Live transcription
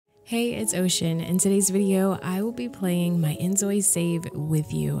Hey, it's Ocean. In today's video, I will be playing my inZOI save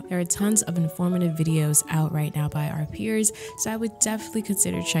with you. There are tons of informative videos out right now by our peers, so I would definitely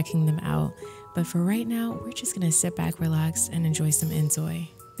consider checking them out. But for right now, we're just gonna sit back, relax, and enjoy some inZOI.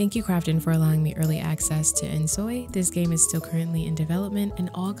 Thank you, Krafton, for allowing me early access to inZOI. This game is still currently in development and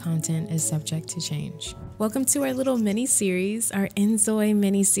all content is subject to change. Welcome to our little mini-series, our inZOI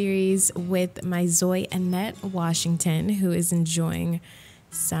mini-series with my Zoe Annette Washington, who is enjoying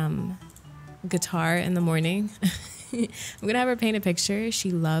some guitar in the morning. I'm gonna have her paint a picture. She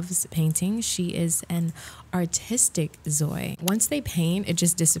loves painting. She is an artistic Zoe. Once they paint, it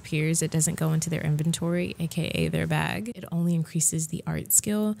just disappears. It doesn't go into their inventory, aka their bag. It only increases the art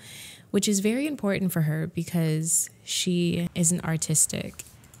skill, which is very important for her because she is an artistic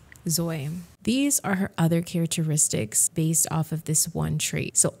Zoe. These are her other characteristics based off of this one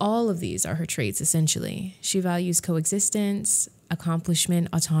trait. So all of these are her traits essentially. She values coexistence, accomplishment,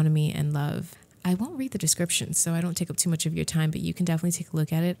 autonomy, and love. I won't read the description, so I don't take up too much of your time, but you can definitely take a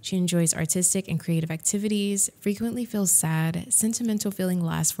look at it. She enjoys artistic and creative activities, frequently feels sad, sentimental feeling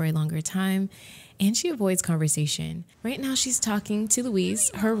lasts for a longer time, and she avoids conversation. Right now, she's talking to Luis,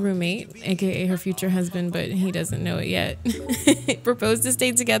 her roommate, aka her future husband, but he doesn't know it yet. Proposed to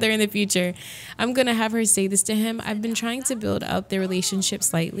stay together in the future. I'm gonna have her say this to him. I've been trying to build up their relationship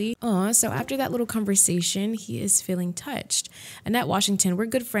slightly. So after that little conversation, he is feeling touched. Annette Washington, we're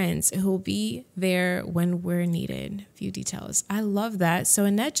good friends who will be there when we're needed. Few details. I love that. So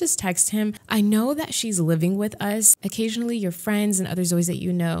Annette just texted him, I know that she's living with us. Occasionally your friends and other Zoes that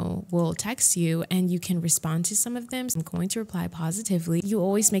you know will text you and you can respond to some of them. So I'm going to reply positively. You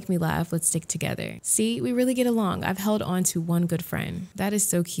always make me laugh. Let's stick together. See, we really get along. I've held on to one good friend. That is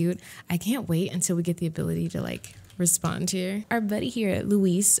so cute. I can't wait until we get the ability to respond here. Our buddy here,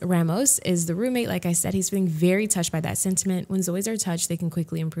 Luis Ramos, is the roommate. Like I said, he's feeling very touched by that sentiment. When Zoes are touched, they can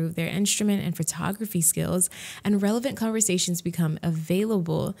quickly improve their instrument and photography skills, and relevant conversations become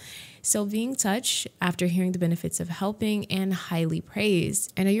available. So being touched after hearing the benefits of helping and highly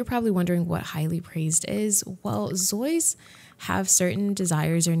praised. I know you're probably wondering what highly praised is. Well, Zoes have certain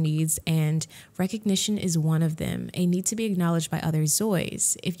desires or needs, and recognition is one of them, a need to be acknowledged by other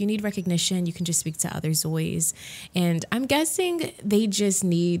Zoes. If you need recognition, you can just speak to other Zoes. And I'm guessing they just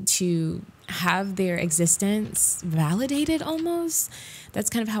need to have their existence validated almost. That's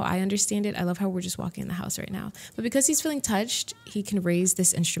kind of how I understand it. I love how we're just walking in the house right now. But because he's feeling touched, he can raise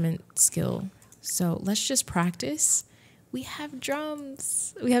this instrument skill. So let's just practice. We have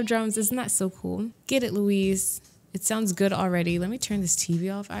drums. We have drums. Isn't that so cool? Get it, Louise. It sounds good already. Let me turn this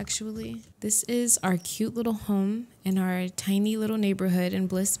TV off, actually. This is our cute little home in our tiny little neighborhood in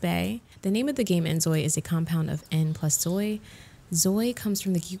Bliss Bay. The name of the game inZOI is a compound of N plus Zoe. Zoe comes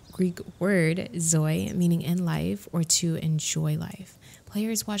from the Greek word Zoe, meaning in life or to enjoy life.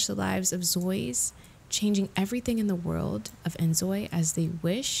 Players watch the lives of Zoes, changing everything in the world of inZOI as they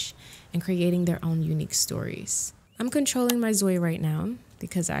wish and creating their own unique stories. I'm controlling my Zoe right now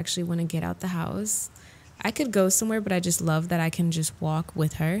because I actually want to get out the house. I could go somewhere, but I just love that I can just walk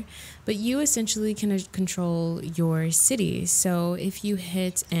with her. But you essentially can control your city. So if you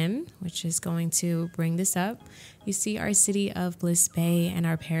hit M, which is going to bring this up, you see our city of Bliss Bay and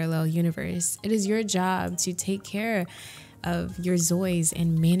our parallel universe. It is your job to take care of your Zoes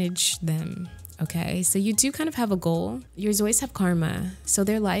and manage them. Okay, so you do kind of have a goal. Your Zoes have karma, so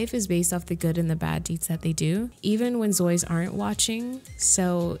their life is based off the good and the bad deeds that they do, even when Zoes aren't watching.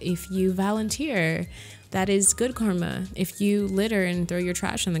 So if you volunteer, that is good karma. If you litter and throw your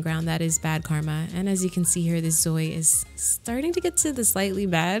trash on the ground, that is bad karma. And as you can see here, this Zoe is starting to get to the slightly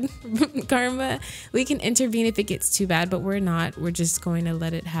bad karma. We can intervene if it gets too bad, but we're not. We're just going to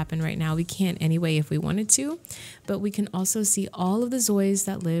let it happen right now. We can't anyway if we wanted to, but we can also see all of the Zoes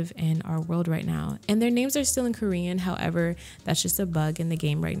that live in our world right now. And their names are still in Korean. However, that's just a bug in the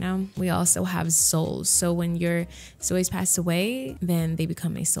game right now. We also have souls. So when your Zoes pass away, then they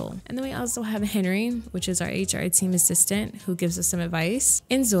become a soul. And then we also have Henry, which is our HR team assistant who gives us some advice.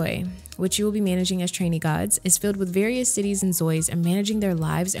 inZOI, which you will be managing as trainee gods, is filled with various cities and Zoes, and managing their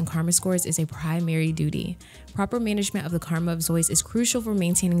lives and karma scores is a primary duty. Proper management of the karma of Zoes is crucial for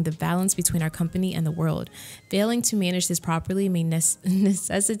maintaining the balance between our company and the world. Failing to manage this properly may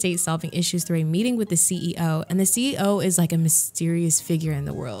necessitate solving issues through a meeting with the CEO, and the CEO is like a mysterious figure in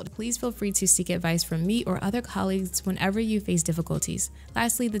the world. Please feel free to seek advice from me or other colleagues whenever you face difficulties.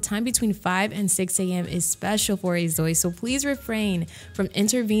 Lastly, the time between 5 and 6 a.m. is special for a Zoe, so please refrain from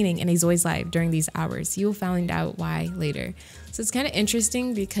intervening in a Zoe's life during these hours. You will find out why later. So it's kind of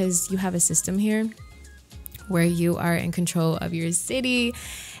interesting because you have a system here where you are in control of your city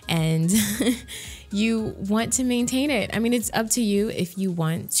and you want to maintain it. I mean, it's up to you if you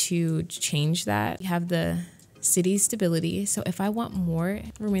want to change that. You have the city stability. So if I want more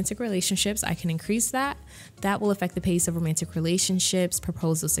romantic relationships, I can increase that. That will affect the pace of romantic relationships,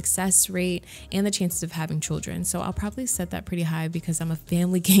 proposal success rate, and the chances of having children. So I'll probably set that pretty high because I'm a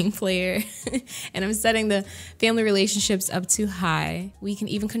family game player and I'm setting the family relationships up too high. We can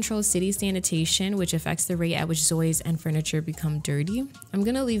even control city sanitation, which affects the rate at which ZOIs and furniture become dirty. I'm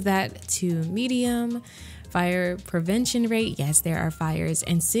gonna leave that to medium. Fire prevention rate, yes, there are fires.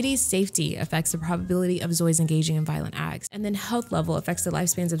 And city safety affects the probability of ZOIs engaging in violent acts. And then health level affects the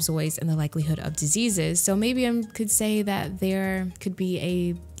lifespans of ZOIs and the likelihood of diseases. So maybe I could say that there could be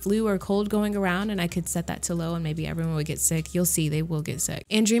a flu or cold going around, and I could set that to low and maybe everyone would get sick. You'll see, they will get sick.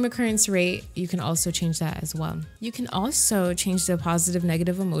 And dream occurrence rate, you can also change that as well. You can also change the positive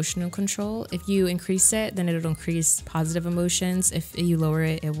negative emotional control. If you increase it, then it'll increase positive emotions. If you lower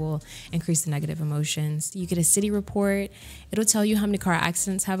it, it will increase the negative emotions. You get a city report. It'll tell you how many car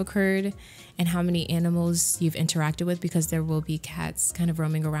accidents have occurred and how many animals you've interacted with, because there will be cats kind of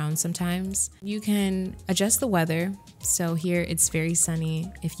roaming around sometimes. You can adjust the weather. So here it's very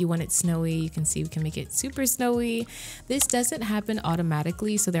sunny. If you want it snowy, you can see we can make it super snowy. This doesn't happen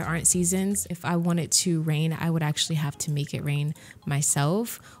automatically, so there aren't seasons. If I want it to rain, I would actually have to make it rain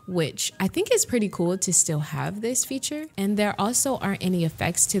myself, which I think is pretty cool to still have this feature. And there also aren't any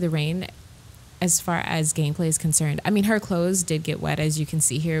effects to the rain as far as gameplay is concerned. I mean, her clothes did get wet, as you can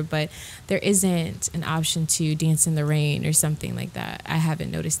see here, but there isn't an option to dance in the rain or something like that. I haven't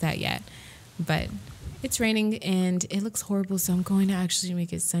noticed that yet, but it's raining and it looks horrible, so I'm going to actually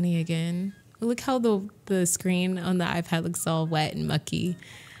make it sunny again. Look how the screen on the iPad looks all wet and mucky.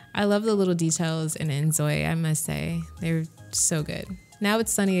 I love the little details in inZOI, I must say. They're so good. Now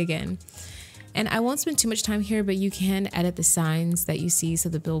it's sunny again. And I won't spend too much time here, but you can edit the signs that you see, so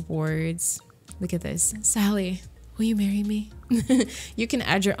the billboards. Look at this. Sally, will you marry me? You can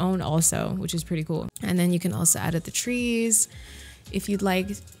add your own also, which is pretty cool. And then you can also edit the trees if you'd like,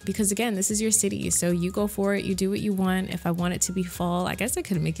 because again, this is your city. So you go for it. You do what you want. If I want it to be fall, I guess I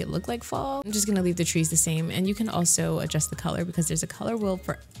could make it look like fall. I'm just going to leave the trees the same. And you can also adjust the color because there's a color wheel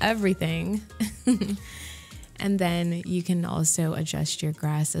for everything. And then you can also adjust your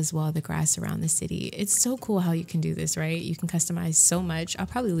grass as well, the grass around the city. It's so cool how you can do this, right? You can customize so much. I'll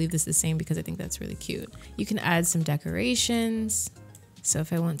probably leave this the same because I think that's really cute. You can add some decorations. So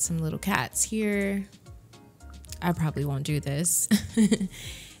if I want some little cats here, I probably won't do this.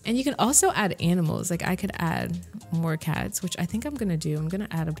 And you can also add animals. Like I could add more cats, which I think I'm gonna do. I'm gonna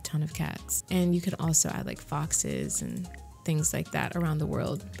add a ton of cats. And you could also add like foxes and things like that around the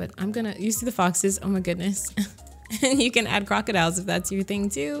world. But you see the foxes, oh my goodness. And you can add crocodiles if that's your thing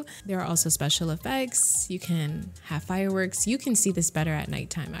too. There are also special effects. You can have fireworks. You can see this better at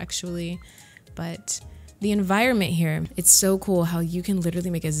nighttime actually. But the environment here, it's so cool how you can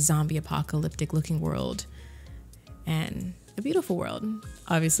literally make a zombie apocalyptic looking world and a beautiful world.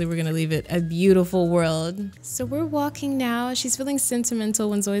 Obviously, we're gonna leave it a beautiful world. So we're walking now. She's feeling sentimental.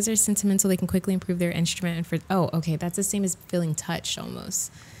 When ZOIs are sentimental, they can quickly improve their instrument. And oh, okay, that's the same as feeling touched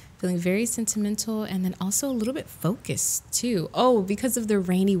almost. Feeling very sentimental and then also a little bit focused too. Oh, because of the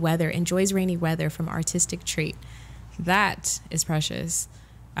rainy weather. Enjoys rainy weather from artistic trait. That is precious.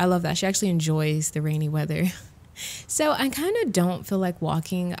 I love that. She actually enjoys the rainy weather. So I kind of don't feel like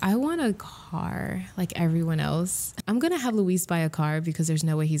walking. I want a car like everyone else. I'm going to have Luis buy a car because there's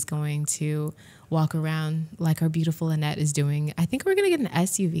no way he's going to walk around like our beautiful Annette is doing. I think we're going to get an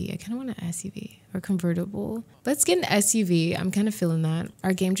SUV. I kind of want an SUV or convertible. Let's get an SUV. I'm kind of feeling that.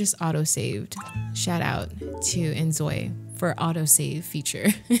 Our game just auto-saved. Shout out to inZOI for auto-save feature.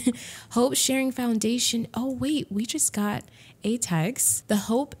 Hope Sharing Foundation. Oh, wait, we just got a text. The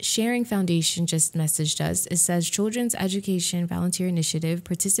Hope Sharing Foundation just messaged us. It says, Children's Education Volunteer Initiative.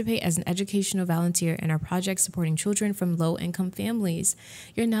 Participate as an educational volunteer in our project supporting children from low-income families.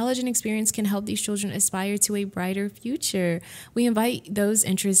 Your knowledge and experience can help these children aspire to a brighter future. We invite those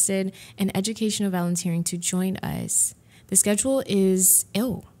interested in educational volunteering to join us. The schedule is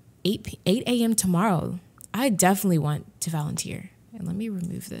 8 a.m. tomorrow. I definitely want to volunteer. And let me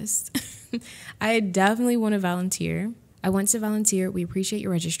remove this. I definitely want to volunteer. I want to volunteer. We appreciate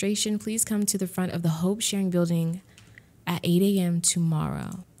your registration. Please come to the front of the Hope Sharing building at 8 a.m.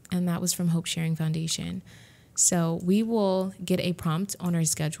 tomorrow. And that was from Hope Sharing Foundation. So we will get a prompt on our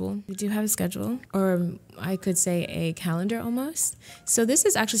schedule. We do have a schedule, or I could say a calendar almost. So this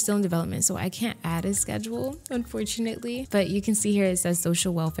is actually still in development, so I can't add a schedule, unfortunately. But you can see here it says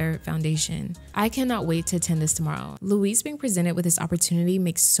Social Welfare Foundation. I cannot wait to attend this tomorrow. Luis being presented with this opportunity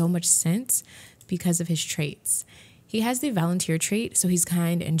makes so much sense because of his traits. He has the volunteer trait, so he's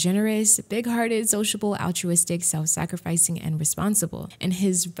kind and generous, big-hearted, sociable, altruistic, self-sacrificing, and responsible. And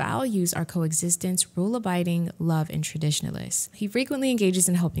his values are coexistence, rule-abiding, love, and traditionalist. He frequently engages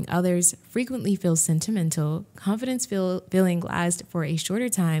in helping others, frequently feels sentimental, confidence feeling lasts for a shorter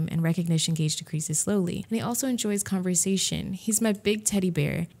time, and recognition gauge decreases slowly. And he also enjoys conversation. He's my big teddy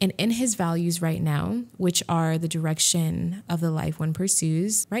bear. And in his values right now, which are the direction of the life one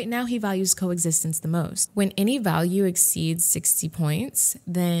pursues, right now he values coexistence the most. When any value exceeds 60 points,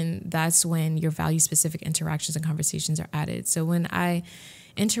 then that's when your value-specific interactions and conversations are added. So when I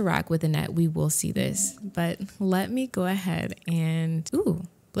interact with Annette, we will see this. But let me go ahead and... Ooh,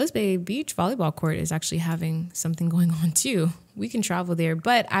 Bliss Bay Beach Volleyball Court is actually having something going on too. We can travel there,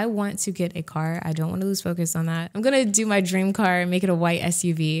 but I want to get a car. I don't want to lose focus on that. I'm going to do my dream car and make it a white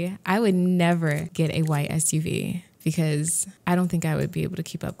SUV. I would never get a white SUV because I don't think I would be able to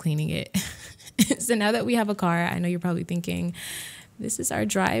keep up cleaning it. So now that we have a car, I know you're probably thinking, this is our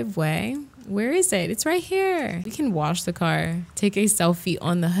driveway. Where is it? It's right here. We can wash the car, take a selfie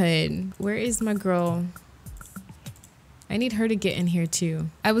on the hood. Where is my girl? I need her to get in here too.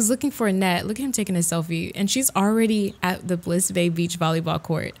 I was looking for Annette. Look at him taking a selfie. And she's already at the Bliss Bay Beach Volleyball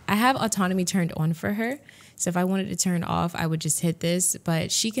Court. I have autonomy turned on for her. So if I wanted to turn off, I would just hit this.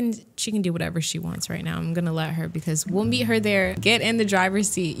 But she can do whatever she wants right now. I'm going to let her because we'll meet her there. Get in the driver's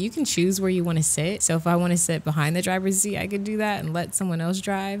seat. You can choose where you want to sit. So if I want to sit behind the driver's seat, I could do that and let someone else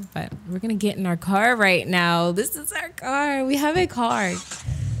drive. But we're going to get in our car right now. This is our car. We have a car.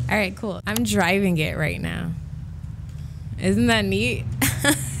 All right, cool. I'm driving it right now. Isn't that neat?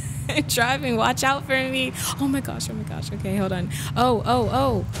 Driving, watch out for me. Oh my gosh, oh my gosh. Okay, hold on.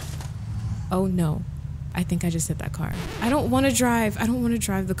 Oh no. I think I just hit that car. I don't want to drive. I don't want to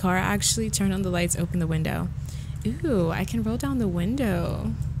drive the car. Actually, turn on the lights, open the window. Ooh, I can roll down the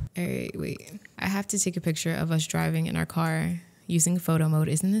window. All right, wait. I have to take a picture of us driving in our car using photo mode.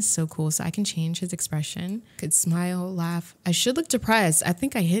 Isn't this so cool? So I can change his expression. Could smile, laugh. I should look depressed. I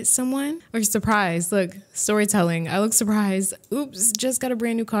think I hit someone. Or surprised. Look, storytelling. I look surprised. Oops, just got a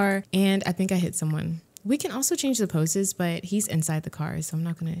brand new car. And I think I hit someone. We can also change the poses, but he's inside the car, so I'm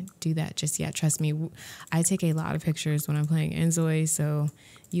not going to do that just yet. Trust me, I take a lot of pictures when I'm playing inZOI, so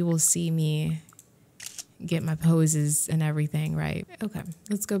you will see me get my poses and everything, right? Okay,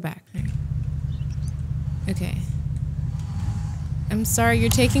 let's go back. Okay. I'm sorry,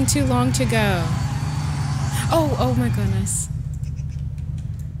 you're taking too long to go. Oh my goodness.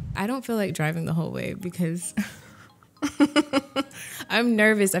 I don't feel like driving the whole way because I'm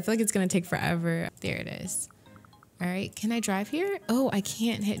nervous. I feel like it's going to take forever. There it is. All right, can I drive here? Oh, I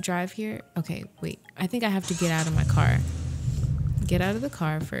can't hit drive here. Okay, wait. I think I have to get out of my car. Get out of the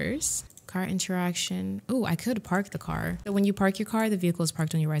car first. Car interaction. Oh, I could park the car. So when you park your car, the vehicle is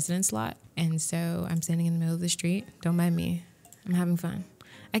parked on your residence lot. And so I'm standing in the middle of the street. Don't mind me. I'm having fun.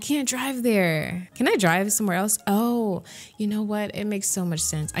 I can't drive there. Can I drive somewhere else? Oh, you know what? It makes so much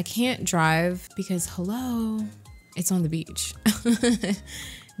sense. I can't drive because, hello, it's on the beach.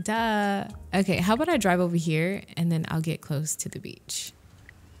 Duh. Okay, how about I drive over here and then I'll get close to the beach.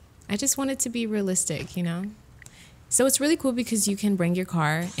 I just want it to be realistic, you know? So it's really cool because you can bring your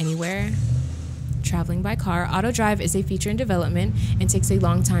car anywhere. Traveling by car, auto drive is a feature in development and takes a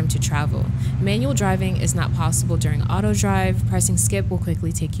long time to travel. Manual driving is not possible during auto drive. Pressing skip will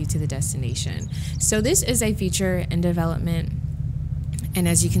quickly take you to the destination. So this is a feature in development. And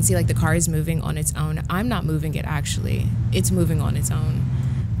as you can see, like the car is moving on its own. I'm not moving it actually. It's moving on its own.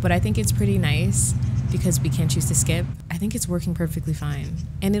 But I think it's pretty nice because we can't choose to skip. I think it's working perfectly fine.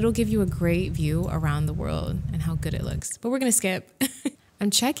 And it'll give you a great view around the world and how good it looks. But we're gonna skip. I'm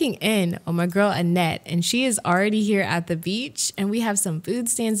checking in on my girl Annette, and she is already here at the beach, and we have some food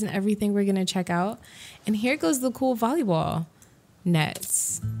stands and everything we're gonna check out. And here goes the cool volleyball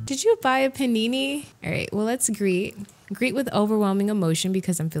nets. Did you buy a panini? All right, well, let's greet. Greet with overwhelming emotion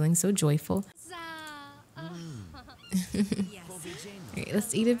because I'm feeling so joyful. All right,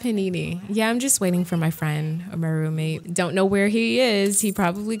 let's eat a panini. Yeah, I'm just waiting for my friend or my roommate. Don't know where he is. He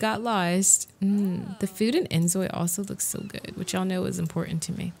probably got lost. The food in inZOI also looks so good, which y'all know is important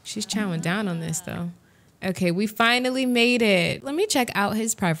to me. She's chowing down on this though. Okay, we finally made it. Let me check out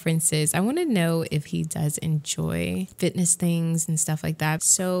his preferences. I want to know if he does enjoy fitness things and stuff like that.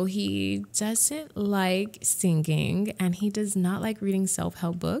 So he doesn't like singing and he does not like reading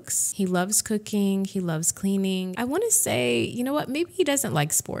self-help books. He loves cooking. He loves cleaning. I want to say, you know what? Maybe he doesn't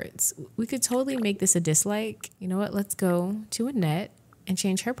like sports. We could totally make this a dislike. You know what? Let's go to Annette and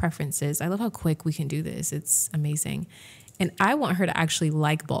change her preferences. I love how quick we can do this. It's amazing. And I want her to actually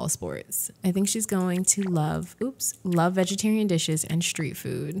like ball sports. I think she's going to love vegetarian dishes and street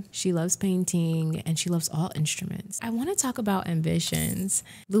food. She loves painting and she loves all instruments. I want to talk about ambitions.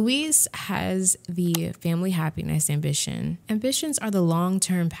 Luis has the family happiness ambition. Ambitions are the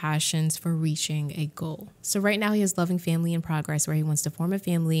long-term passions for reaching a goal. So right now he has loving family in progress, where he wants to form a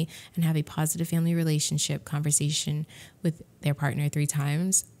family and have a positive family relationship conversation with their partner 3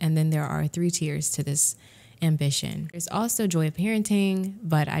 times. And then there are 3 tiers to this ambition. There's also joy of parenting,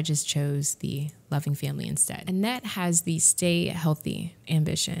 but I just chose the loving family instead. Annette has the stay healthy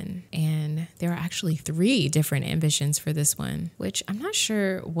ambition, and there are actually 3 different ambitions for this one, which I'm not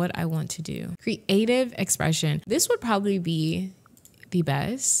sure what I want to do. Creative expression. This would probably be the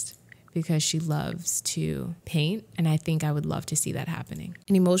best because she loves to paint, and I think I would love to see that happening.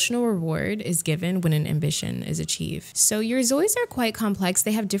 An emotional reward is given when an ambition is achieved. So your ZOIs are quite complex.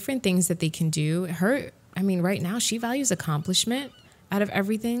 They have different things that they can do. Right now she values accomplishment out of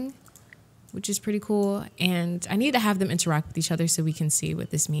everything, which is pretty cool. And I need to have them interact with each other so we can see what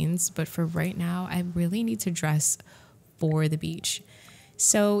this means. But for right now, I really need to dress for the beach.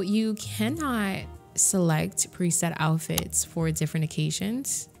 So you cannot select preset outfits for different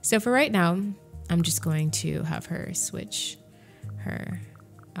occasions. So for right now, I'm just going to have her switch her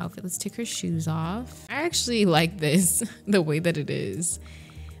outfit. Let's take her shoes off. I actually like this, the way that it is.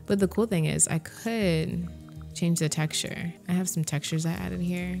 But the cool thing is I could change the texture. I have some textures I added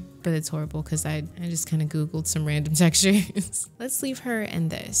here, but it's horrible because I just kind of Googled some random textures. Let's leave her in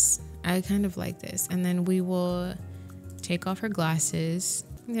this. I kind of like this. And then we will take off her glasses.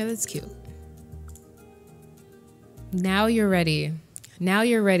 Yeah, that's cute. Now you're ready. Now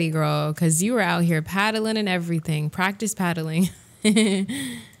you're ready, girl, because you were out here paddling and everything. Practice paddling.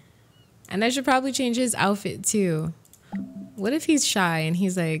 And I should probably change his outfit too. What if he's shy and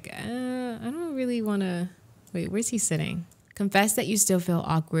he's like, I don't really want to... Wait, where's he sitting? Confess that you still feel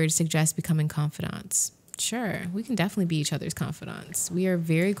awkward. Suggest becoming confidants. Sure, we can definitely be each other's confidants. We are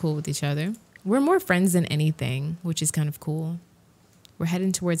very cool with each other. We're more friends than anything, which is kind of cool. We're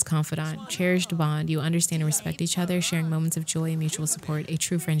heading towards confidant, cherished bond. You understand and respect each other, sharing moments of joy and mutual support, a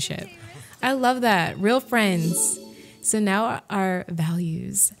true friendship. I love that. Real friends. So now our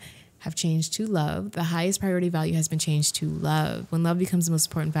values have changed to love. The highest priority value has been changed to love. When love becomes the most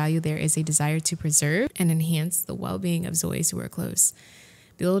important value, there is a desire to preserve and enhance the well-being of ZOIs who are close.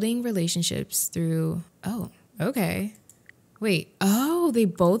 Building relationships through, okay. Wait, they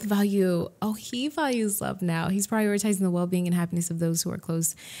both value, he values love now. He's prioritizing the well-being and happiness of those who are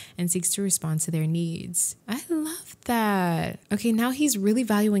close and seeks to respond to their needs. I love that. Okay, now he's really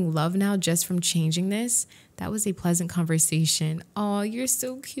valuing love now just from changing this. That was a pleasant conversation. Oh, you're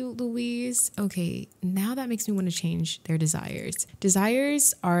so cute, Louise. Okay, now that makes me want to change their desires.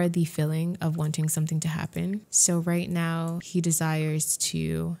 Desires are the feeling of wanting something to happen. So right now, he desires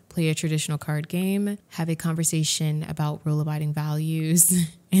to play a traditional card game, have a conversation about rule-abiding values,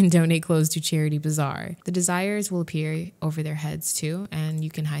 and donate clothes to Charity Bazaar. The desires will appear over their heads too, and you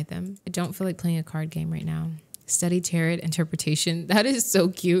can hide them. I don't feel like playing a card game right now. Study tarot interpretation. That is so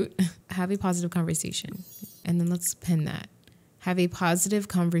cute. Have a positive conversation. And then let's pin that. Have a positive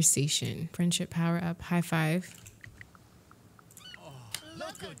conversation. Friendship power up. High five.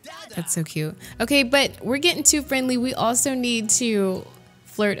 That's so cute. Okay, but we're getting too friendly. We also need to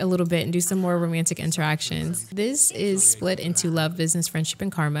flirt a little bit and do some more romantic interactions. This is split into love, business, friendship,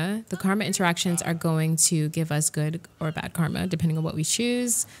 and karma. The karma interactions are going to give us good or bad karma, depending on what we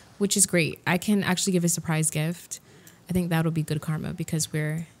choose, which is great. I can actually give a surprise gift. I think that'll be good karma because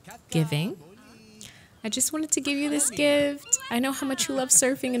we're giving. I just wanted to give you this gift. I know how much you love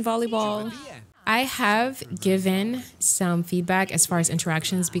surfing and volleyball. I have given some feedback as far as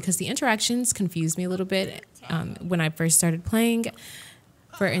interactions because the interactions confused me a little bit when I first started playing.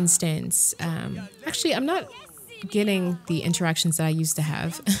 For instance, actually, I'm not getting the interactions that I used to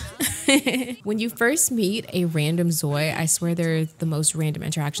have. When you first meet a random ZOI, I swear they're the most random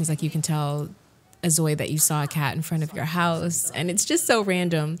interactions. Like you can tell a ZOI that you saw a cat in front of your house, and it's just so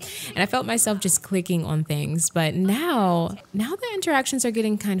random. And I felt myself just clicking on things. But now the interactions are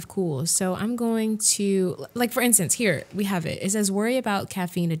getting kind of cool. So I'm going to, like for instance, here we have it. It says worry about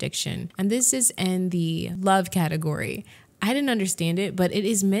caffeine addiction. And this is in the love category. I didn't understand it, but it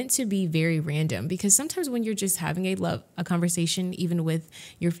is meant to be very random because sometimes when you're just having a conversation, even with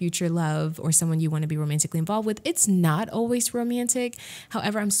your future love or someone you want to be romantically involved with, it's not always romantic.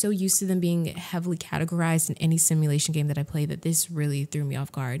 However, I'm so used to them being heavily categorized in any simulation game that I play that this really threw me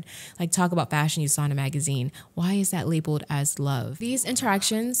off guard. Like talk about fashion you saw in a magazine. Why is that labeled as love? These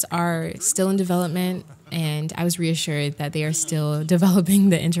interactions are still in development, and I was reassured that they are still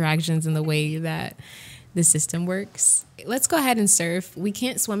developing the interactions in the way that the system works. Let's go ahead and surf. We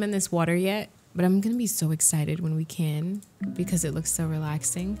can't swim in this water yet, but I'm gonna be so excited when we can because it looks so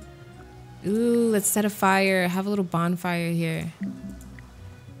relaxing. Ooh, let's set a fire, have a little bonfire here.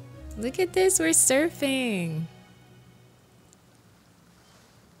 Look at this, we're surfing.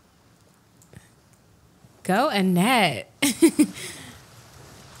 Go, Annette.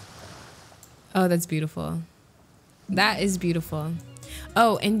 Oh, that's beautiful. That is beautiful.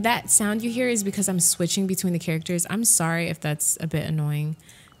 Oh, and that sound you hear is because I'm switching between the characters. I'm sorry if that's a bit annoying.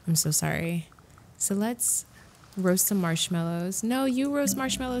 I'm so sorry. So let's roast some marshmallows. No, you roast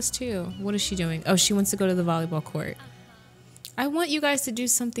marshmallows too. What is she doing? Oh, she wants to go to the volleyball court. I want you guys to do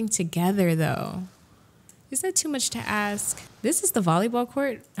something together though. Is that too much to ask? This is the volleyball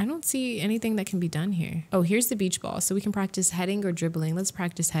court. I don't see anything that can be done here. Oh, here's the beach ball. So we can practice heading or dribbling. Let's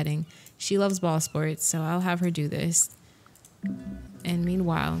practice heading. She loves ball sports, so I'll have her do this. And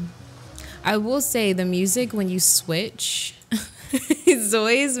meanwhile, I will say the music when you switch,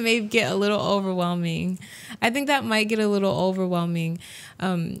 Zoe's may get a little overwhelming. I think that might get a little overwhelming,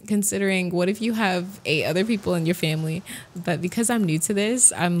 considering what if you have 8 other people in your family? But because I'm new to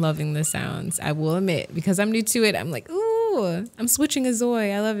this, I'm loving the sounds. I will admit, because I'm new to it, I'm like, ooh, I'm switching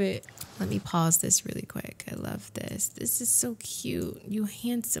inZOI. I love it. Let me pause this really quick. I love this. This is so cute. You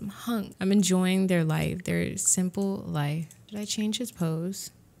handsome hunk. I'm enjoying their life, their simple life. Did I change his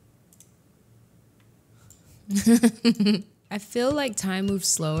pose? I feel like time moves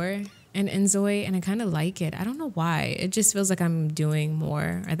slower in inZOI, and I kind of like it. I don't know why. It just feels like I'm doing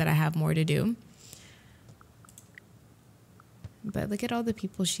more, or that I have more to do. But look at all the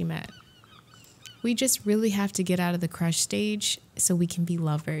people she met. We just really have to get out of the crush stage so we can be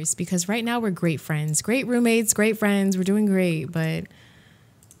lovers. Because right now we're great friends, great roommates, great friends. We're doing great, but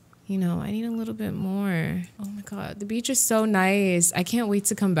you know, I need a little bit more. Oh my God, the beach is so nice. I can't wait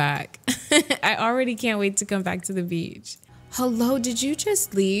to come back. I already can't wait to come back to the beach. Hello, did you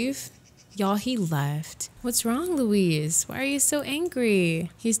just leave? Y'all, he left. What's wrong, Louise? Why are you so angry?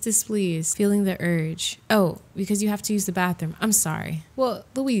 He's displeased, feeling the urge. Oh, because you have to use the bathroom. I'm sorry. Well,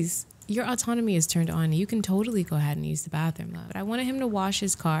 Louise, your autonomy is turned on. You can totally go ahead and use the bathroom, love. But I wanted him to wash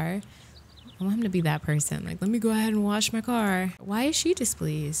his car. I want him to be that person. Like, let me go ahead and wash my car. Why is she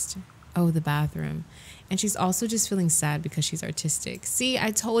displeased? Oh, the bathroom. And she's also just feeling sad because she's artistic. See,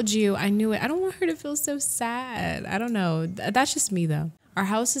 I told you, I knew it. I don't want her to feel so sad. I don't know. That's just me though. Our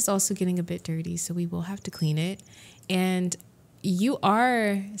house is also getting a bit dirty, so we will have to clean it. And you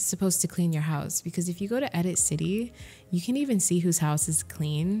are supposed to clean your house because if you go to Edit City, you can even see whose house is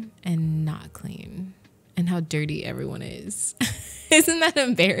clean and not clean and how dirty everyone is. Isn't that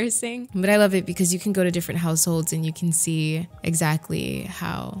embarrassing? But I love it because you can go to different households and you can see exactly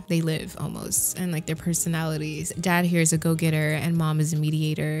how they live almost and like their personalities. Dad here is a go-getter and mom is a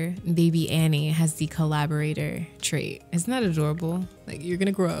mediator. Baby Annie has the collaborator trait. Isn't that adorable? Like, you're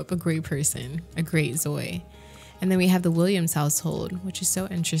gonna grow up a great person, a great Zoe. And then we have the Williams household, which is so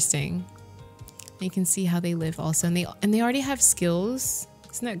interesting. And you can see how they live also. And they already have skills.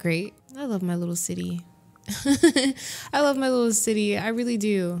 Isn't that great? I love my little city. I love my little city. I really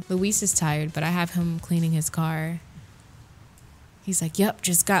do. Luis is tired, but I have him cleaning his car. He's like, yep,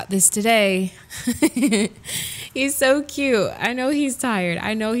 just got this today. He's so cute. I know he's tired.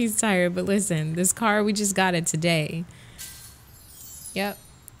 But listen, this car, we just got it today. Yep.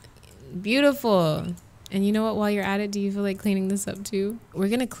 Beautiful. And you know what? While you're at it, do you feel like cleaning this up too? We're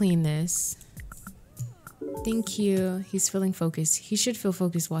going to clean this. Thank you. He's feeling focused. He should feel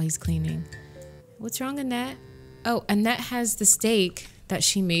focused while he's cleaning. What's wrong, Annette? Oh, Annette has the steak that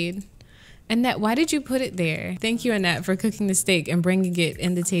she made. Annette, why did you put it there? Thank you, Annette, for cooking the steak and bringing it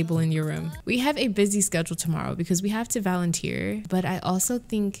in the table in your room. We have a busy schedule tomorrow because we have to volunteer, but I also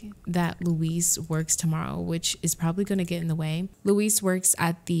think that Luis works tomorrow, which is probably going to get in the way. Luis works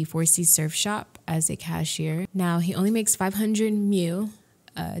at the 4C Surf Shop as a cashier. Now, he only makes 500 Mew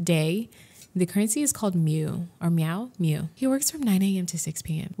a day. The currency is called Mew or Meow. He works from 9 a.m. to 6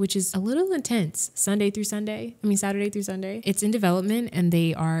 p.m., which is a little intense. Saturday through Sunday. It's in development and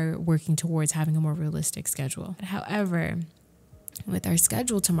they are working towards having a more realistic schedule. However, with our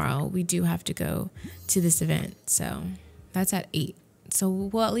schedule tomorrow, we do have to go to this event. So that's at 8. So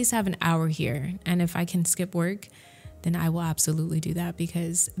we'll at least have an hour here. And if I can skip work, then I will absolutely do that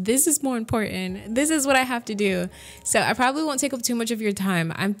because this is more important. This is what I have to do. So I probably won't take up too much of your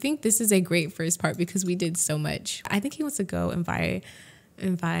time. I think this is a great first part because we did so much. I think he wants to go and buy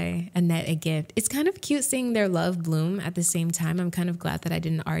Annette a gift. It's kind of cute seeing their love bloom at the same time. I'm kind of glad that I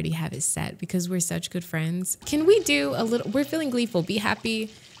didn't already have it set because we're such good friends. Can we do a little, we're feeling gleeful, be happy,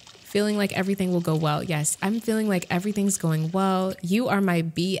 feeling like everything will go well. Yes, I'm feeling like everything's going well. You are my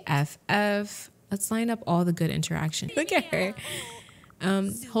BFF. Let's line up all the good interaction. Look at her.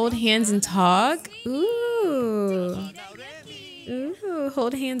 Hold hands and talk. Ooh. Ooh,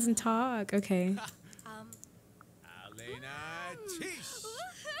 hold hands and talk. Okay.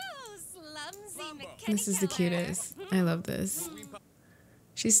 This is the cutest. I love this.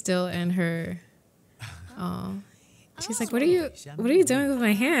 She's still in her. Oh, she's like, what are you doing with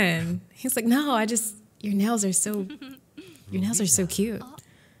my hand? He's like, no, your nails are so cute.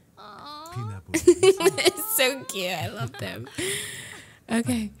 It's so cute. I love them.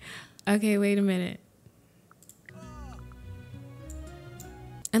 Okay, wait a minute.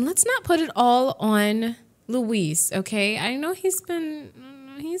 And let's not put it all on Luis, okay? I know he's been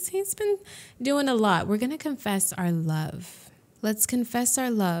doing a lot. We're gonna confess our love. Let's confess our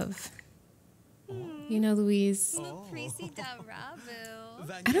love. You know, Luis. I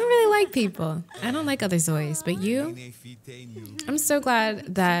don't really like people. I don't like other Zois, but you, I'm so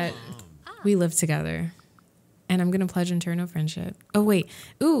glad that we live together. And I'm gonna pledge eternal friendship. Oh wait.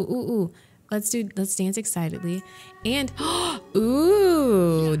 Ooh. Let's dance excitedly. And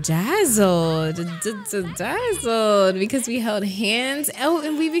ooh, dazzled. Dazzled. Because we held hands. Oh,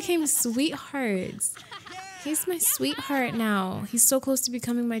 and we became sweethearts. He's my sweetheart now. He's so close to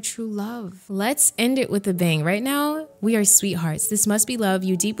becoming my true love. Let's end it with a bang. Right now, we are sweethearts. This must be love.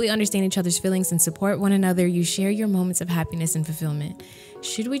 You deeply understand each other's feelings and support one another. You share your moments of happiness and fulfillment.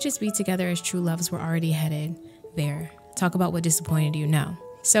 Should we just be together as true loves? We're already headed there. Talk about what disappointed you now.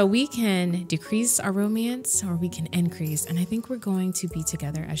 So we can decrease our romance or we can increase. And I think we're going to be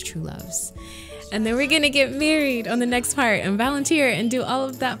together as true loves. And then we're going to get married on the next part and volunteer and do all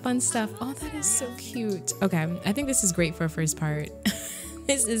of that fun stuff. Oh, that is so cute. Okay, I think this is great for a first part.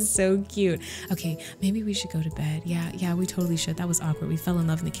 This is so cute. Okay, maybe we should go to bed. Yeah, we totally should. That was awkward. We fell in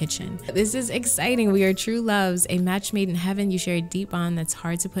love in the kitchen. This is exciting. We are true loves, a match made in heaven. You share a deep bond that's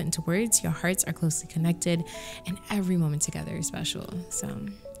hard to put into words. Your hearts are closely connected and every moment together is special. So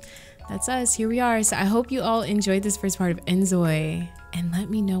that's us. Here we are. So I hope you all enjoyed this first part of inZOI and let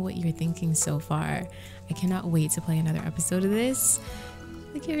me know what you're thinking so far. I cannot wait to play another episode of this.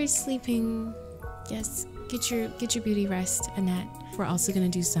 Look at her sleeping. Yes, get your beauty rest, Annette. We're also gonna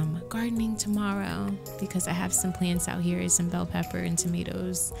do some gardening tomorrow because I have some plants out here, some bell pepper and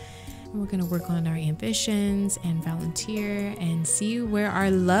tomatoes. And we're gonna work on our ambitions and volunteer and see where our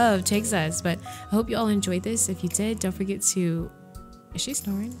love takes us. But I hope you all enjoyed this. If you did, don't forget to... Is she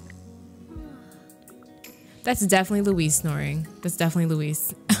snoring? That's definitely Louise snoring. That's definitely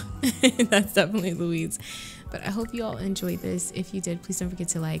Louise. That's definitely Louise. But I hope you all enjoyed this. If you did, please don't forget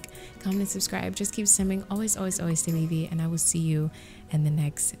to like, comment, and subscribe. Just keep simming. Always, always, always stay wavy. And I will see you in the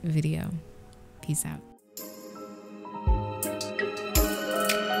next video. Peace out.